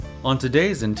On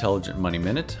today's Intelligent Money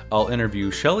Minute, I'll interview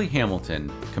Shelley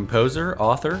Hamilton, composer,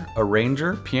 author,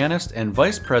 arranger, pianist, and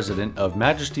vice president of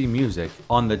Majesty Music,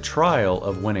 on the trial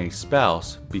of when a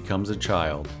spouse becomes a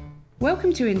child.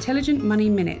 Welcome to Intelligent Money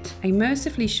Minute, a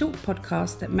mercifully short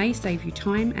podcast that may save you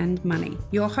time and money.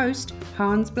 Your host,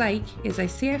 Hans Blake, is a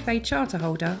CFA charter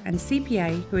holder and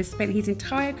CPA who has spent his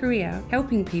entire career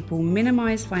helping people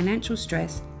minimize financial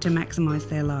stress to maximize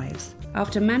their lives.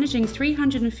 After managing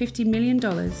 $350 million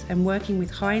and working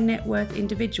with high net worth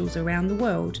individuals around the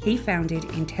world, he founded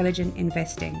Intelligent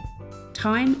Investing.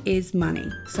 Time is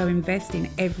money, so invest in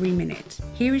every minute.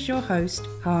 Here is your host,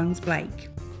 Hans Blake.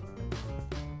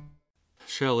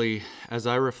 Shelley, as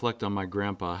I reflect on my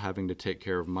grandpa having to take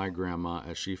care of my grandma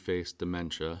as she faced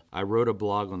dementia, I wrote a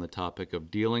blog on the topic of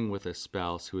dealing with a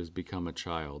spouse who has become a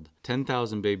child.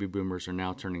 10,000 baby boomers are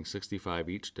now turning 65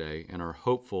 each day and are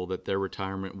hopeful that their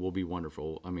retirement will be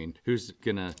wonderful. I mean, who's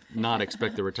gonna not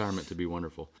expect the retirement to be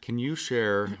wonderful? Can you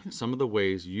share some of the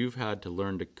ways you've had to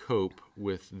learn to cope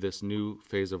with this new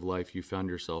phase of life you found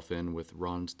yourself in with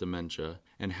Ron's dementia?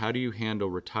 And how do you handle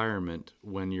retirement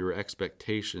when your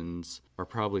expectations are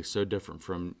probably so different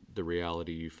from the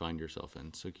reality you find yourself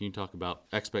in? So can you talk about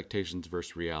expectations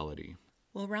versus reality?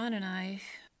 Well, Ron and I,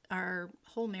 our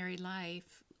whole married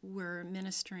life, were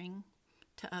ministering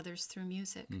to others through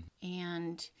music.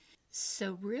 And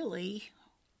so really,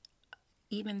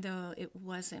 even though it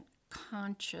wasn't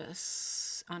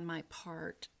conscious on my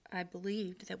part, I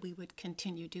believed that we would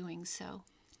continue doing so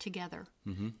together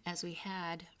as we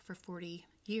had for 40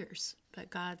 years. But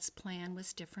God's plan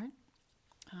was different.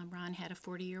 Ron had a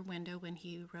 40-year window when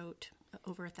he wrote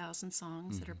over 1,000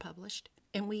 songs that are published.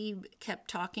 And we kept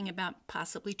talking about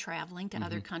possibly traveling to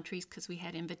other countries because we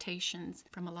had invitations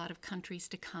from a lot of countries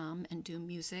to come and do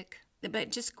music.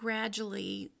 But just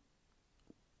gradually,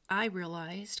 I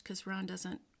realized, because Ron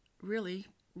doesn't really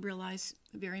realize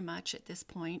very much at this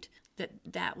point, that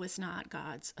that was not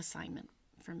God's assignment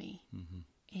for me.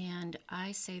 And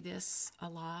I say this a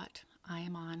lot, I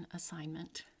am on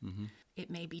assignment. It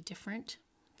may be different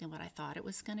than what I thought it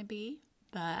was going to be,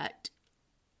 but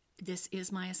this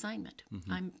is my assignment.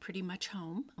 I'm pretty much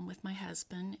home. I'm with my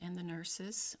husband and the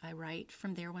nurses. I write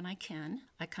from there when I can.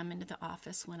 I come into the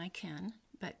office when I can.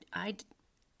 But I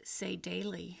say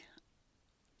daily,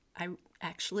 I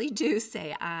actually do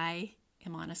say I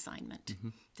am on assignment.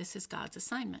 This is God's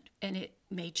assignment. And it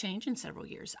may change in several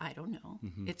years. I don't know.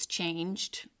 It's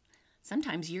changed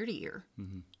sometimes year to year,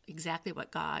 exactly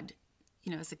what God,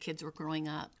 as the kids were growing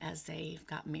up, as they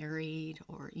got married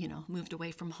or, moved away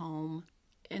from home.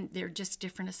 And they're just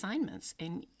different assignments.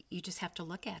 And you just have to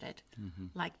look at it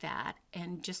like that.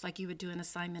 And just like you would do an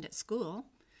assignment at school,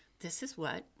 this is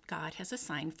what God has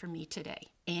assigned for me today.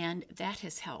 And that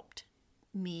has helped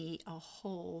me a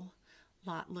whole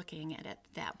lot looking at it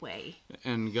that way.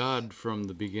 And God, from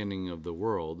the beginning of the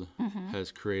world,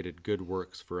 has created good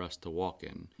works for us to walk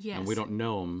in. Yes. And we don't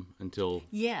know them until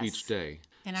each day.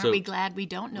 And aren't we glad we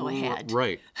don't know ahead?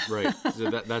 Right. So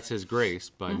that's His grace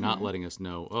by not letting us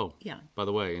know, by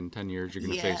the way, in 10 years you're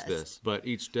going to face this. But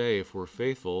each day, if we're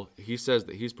faithful, He says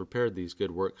that He's prepared these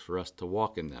good works for us to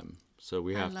walk in them. So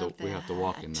we have to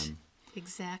walk in them.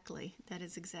 Exactly. That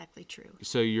is exactly true.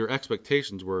 So your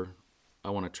expectations were, I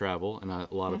want to travel, and a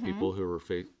lot of people who are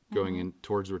going in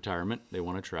towards retirement, they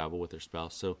want to travel with their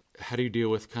spouse. So how do you deal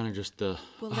with kind of just the...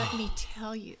 Well, let me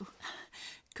tell you,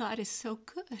 God is so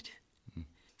good.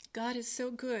 God is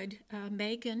so good.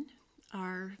 Megan,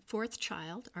 our fourth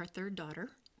child, our third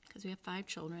daughter, because we have 5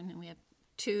 children, and we have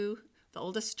 2, the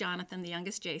oldest Jonathan, the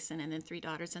youngest Jason, and then 3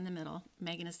 daughters in the middle.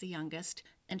 Megan is the youngest,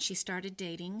 and she started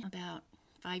dating about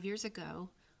 5 years ago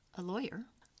a lawyer,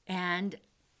 and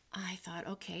I thought,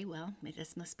 okay, well,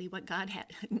 this must be what God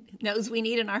knows we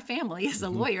need in our family is a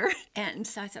lawyer. And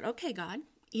so I said, okay, God,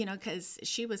 because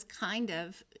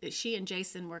she and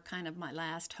Jason were kind of my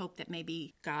last hope that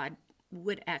maybe God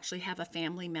would actually have a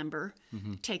family member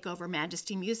take over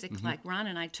Majesty Music, like Ron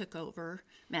and I took over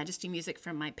Majesty Music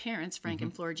from my parents, Frank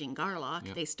and Flora Jean Garlock.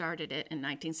 Yep. They started it in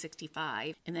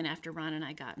 1965, and then after Ron and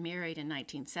I got married in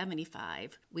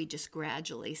 1975, we just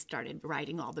gradually started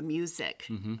writing all the music,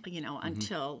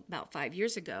 until about 5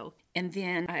 years ago. And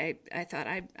then I thought,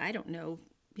 I don't know,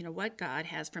 what God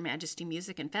has for Majesty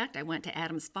Music. In fact, I went to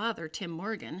Adam's father, Tim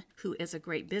Morgan, who is a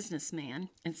great businessman,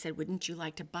 and said, wouldn't you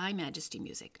like to buy Majesty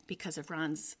Music? Because of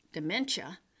Ron's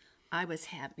dementia, I was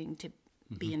having to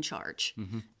be in charge.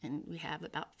 And we have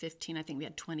about 15, I think we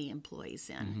had 20 employees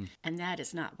in. And that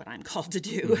is not what I'm called to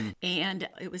do. And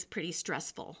it was pretty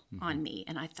stressful on me.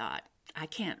 And I thought, I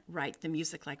can't write the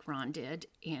music like Ron did.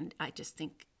 And I just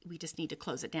think we just need to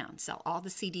close it down, sell all the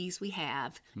CDs we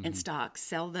have in stock,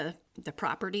 sell the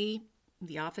property,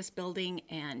 the office building,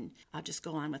 and I'll just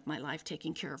go on with my life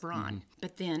taking care of Ron.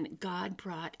 But then God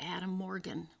brought Adam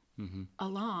Morgan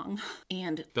along,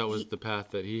 and that was the path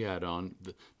that he had on,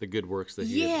 the good works that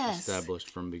he had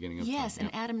established from beginning of time. Yes, and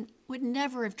Adam would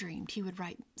never have dreamed he would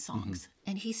write songs.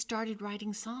 And he started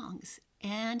writing songs,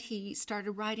 and he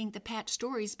started writing the Patch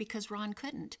stories because Ron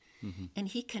couldn't. And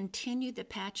he continued the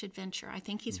Patch adventure. I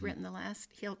think he's written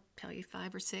he'll tell you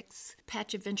 5 or 6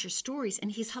 Patch adventure stories,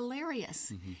 and he's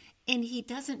hilarious. And he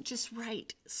doesn't just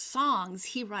write songs,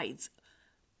 he writes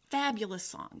fabulous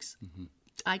songs.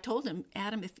 I told him,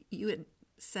 Adam, if you had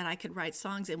said I could write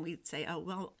songs, and we'd say, oh,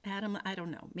 well, Adam, I don't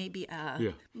know, maybe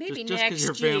maybe just next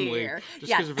your family, year.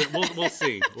 We'll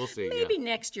see. Maybe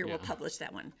next year we'll publish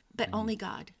that one. But only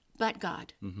God, but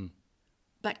God.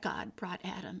 But God brought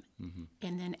Adam.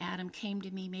 And then Adam came to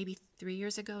me maybe 3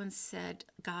 years ago and said,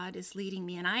 God is leading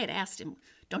me. And I had asked him,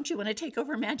 don't you want to take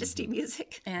over Majesty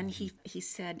Music? And he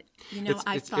said,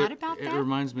 I've thought about that. It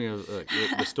reminds me of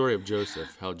the story of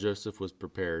Joseph, how Joseph was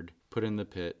prepared, put in the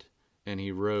pit, and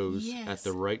he rose at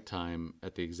the right time,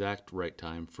 at the exact right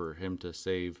time for him to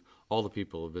save all the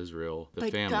people of Israel, the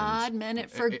famines. But God meant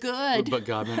it for good. But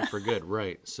God meant it for good,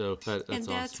 right. So that's and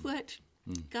that's awesome. what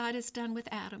God has done with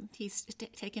Adam. He's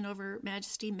taken over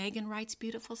Majesty. Megan writes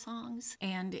beautiful songs,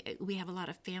 and we have a lot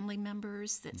of family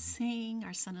members that sing.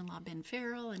 Our son-in-law Ben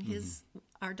Farrell and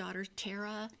our daughter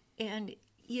Tara, and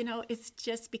it's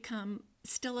just become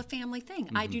still a family thing.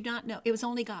 I do not know. It was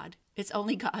only God. It's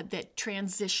only God that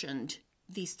transitioned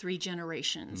these 3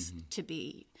 generations to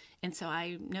be. And so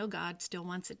I know God still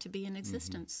wants it to be in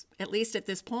existence, at least at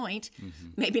this point.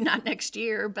 Maybe not next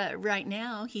year, but right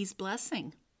now He's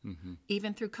blessing.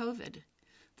 Even through COVID,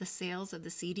 the sales of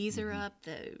the CDs are up,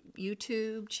 the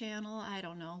YouTube channel, I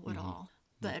don't know what all,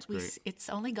 but it's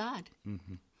only God.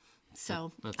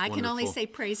 So That's I can only wonderful. say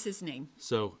praise His name.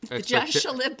 So The just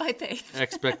shall live by faith.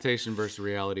 expectation versus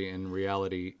reality, and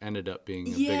reality ended up being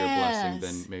a bigger blessing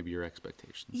than maybe your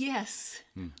expectations. Yes.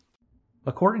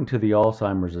 According to the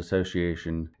Alzheimer's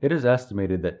Association, it is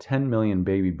estimated that 10 million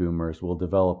baby boomers will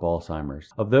develop Alzheimer's.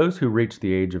 Of those who reach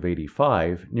the age of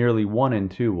 85, nearly 1 in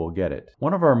 2 will get it.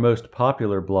 One of our most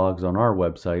popular blogs on our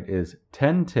website is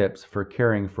 10 Tips for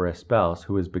Caring for a Spouse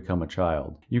Who Has Become a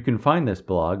Child. You can find this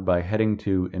blog by heading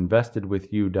to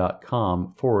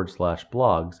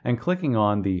investedwithyou.com/blogs and clicking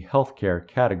on the healthcare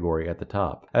category at the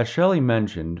top. As Shelley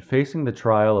mentioned, facing the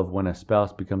trial of when a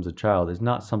spouse becomes a child is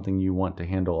not something you want to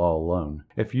handle all alone.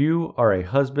 If you are a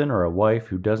husband or a wife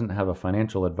who doesn't have a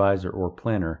financial advisor or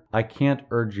planner, I can't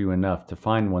urge you enough to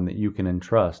find one that you can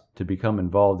entrust to become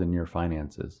involved in your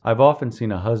finances. I've often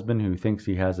seen a husband who thinks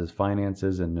he has his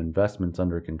finances and investments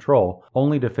under control,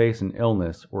 only to face an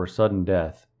illness or sudden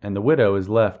death, and the widow is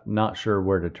left not sure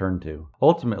where to turn to.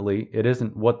 Ultimately, it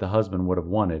isn't what the husband would have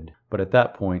wanted, but at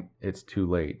that point, it's too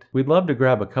late. We'd love to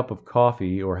grab a cup of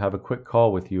coffee or have a quick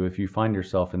call with you if you find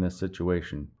yourself in this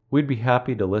situation. We'd be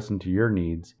happy to listen to your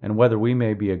needs and whether we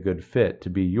may be a good fit to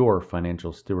be your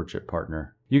financial stewardship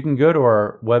partner. You can go to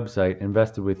our website,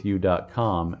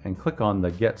 investedwithyou.com, and click on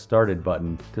the Get Started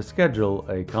button to schedule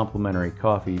a complimentary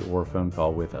coffee or phone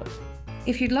call with us.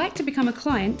 If you'd like to become a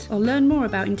client or learn more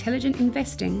about intelligent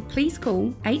investing, please call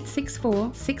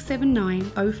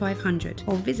 864-679-0500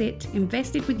 or visit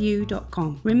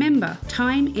investedwithyou.com. Remember,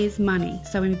 time is money,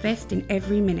 so invest in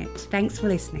every minute. Thanks for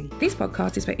listening. This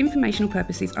podcast is for informational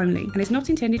purposes only and is not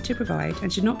intended to provide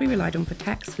and should not be relied on for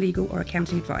tax, legal, or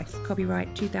accounting advice.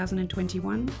 Copyright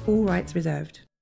 2021, all rights reserved.